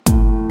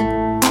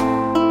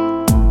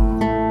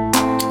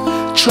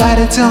Try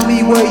to tell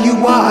me what you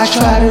want, I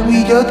try to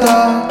read your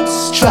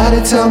thoughts. Try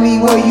to tell me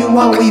what you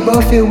want, we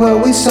both feel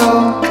what we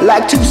saw.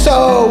 Like two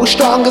souls,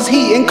 strong as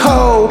heat and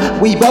cold.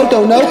 We both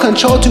don't know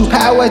control to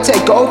power,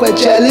 take over,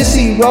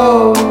 jealousy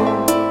roll.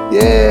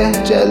 Yeah,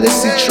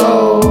 jealousy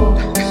troll.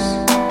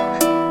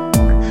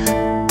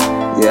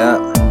 Yeah.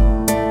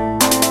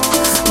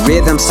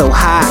 Rhythm so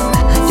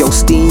hot, your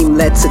steam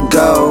lets it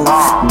go.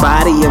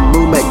 Body of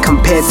movement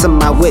compared to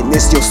my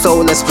witness. Your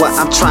soul is what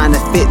I'm trying to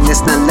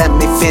fitness. Now let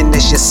me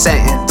finish your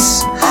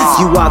sentence.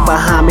 You walk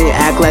behind me,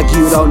 act like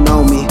you don't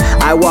know me.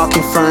 I walk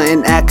in front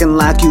and acting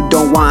like you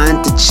don't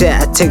want to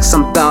chat. I take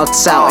some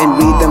thoughts out and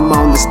read them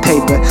on this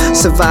paper.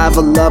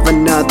 Survival of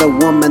another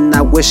woman,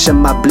 I wish her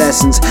my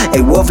blessings.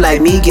 A wolf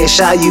like me get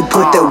shot, you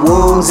put the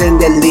wounds in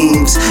the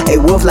leaves. A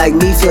wolf like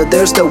me feel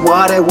thirst of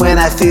water when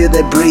I feel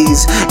the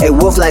breeze. A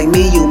wolf like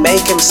me, you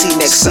make him see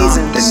next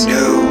season. Something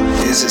new,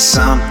 is it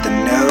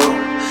something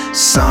new?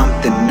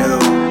 Something new,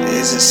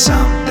 is it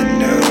something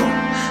new?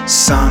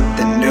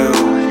 Something new,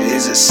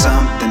 is it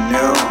something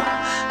new?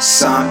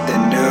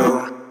 Something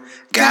new.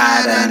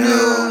 God, I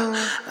knew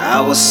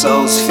our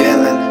souls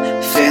feeling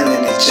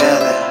each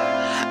other.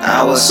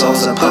 Our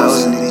souls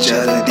opposing each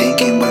other,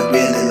 thinking we're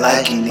really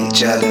liking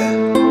each other.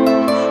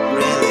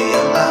 Really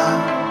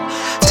alone.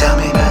 Tell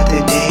me about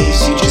the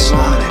days you just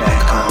wanted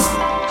back home.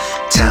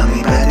 Tell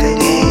me about the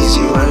days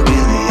you were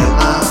really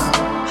alone.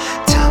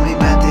 Tell me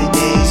about the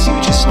days you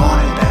just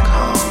wanted back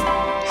home.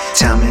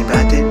 Tell me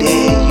about the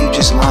day you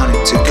just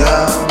wanted to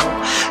go.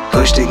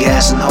 Push the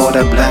gas and hold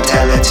a blunt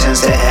till it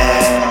turns to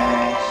ash.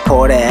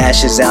 Pour the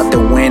ashes out the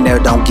window.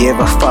 Don't give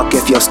a fuck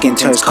if your skin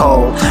turns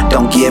cold.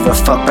 Don't give a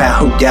fuck about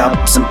who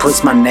doubts and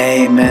puts my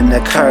name in the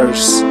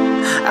curse.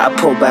 I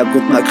pull back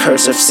with my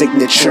cursive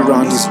signature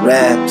on these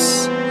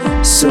raps.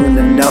 Soon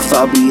enough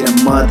I'll be the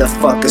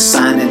motherfucker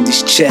signing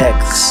these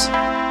checks.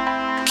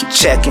 Keep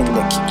checking,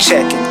 look, keep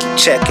checking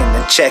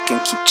and checking,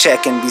 keep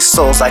checking these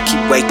souls. I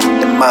keep waking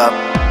them up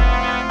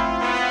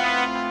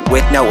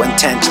with no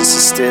intentions, so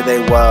still they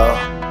will.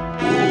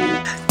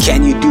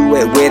 Can you do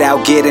it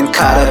without getting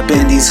caught up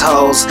in these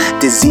holes?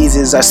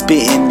 Diseases are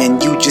spitting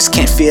and you just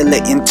can't feel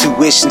it.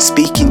 Intuition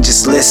speaking,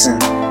 just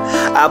listen.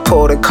 I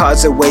pull the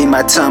cards away,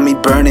 my tummy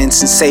burning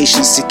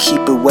sensations to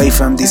keep away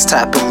from these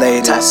type of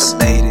ladies.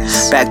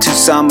 Back to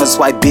summers,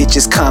 white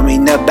bitches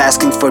coming up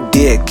asking for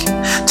dick.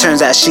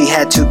 Turns out she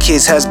had 2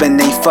 kids, husband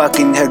ain't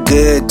fucking her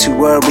good. To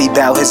worry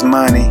about his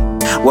money.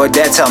 What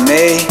that tell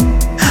me?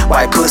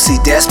 White pussy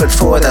desperate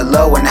for the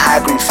low and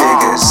high green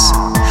figures.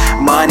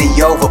 Money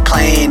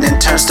overplaying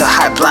and turns to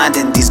high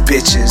blinding these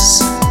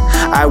bitches.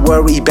 I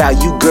worry about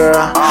you,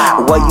 girl.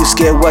 What you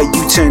scared, what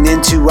you turn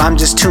into. I'm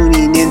just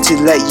tuning in to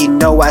let you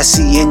know I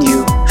see in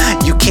you.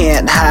 You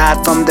can't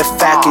hide from the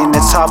fact, and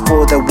it's hard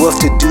for the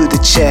wolf to do the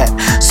chat.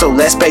 So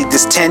let's break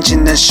this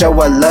tension and show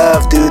our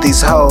love through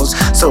these hoes.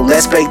 So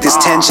let's break this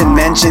tension,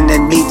 mention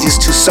and meet these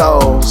 2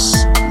 souls.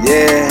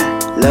 Yeah,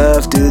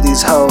 love through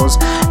these hoes,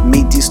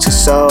 meet these 2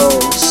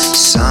 souls.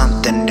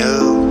 Something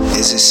new,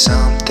 is it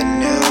something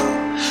new?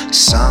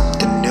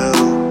 Something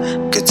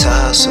new,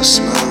 guitar so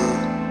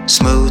smooth.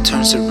 Smooth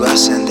turns to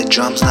rust and the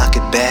drums knock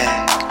it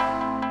back.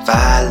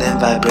 Violin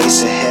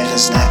vibrates the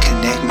heavens, now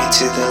connect me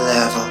to the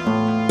level.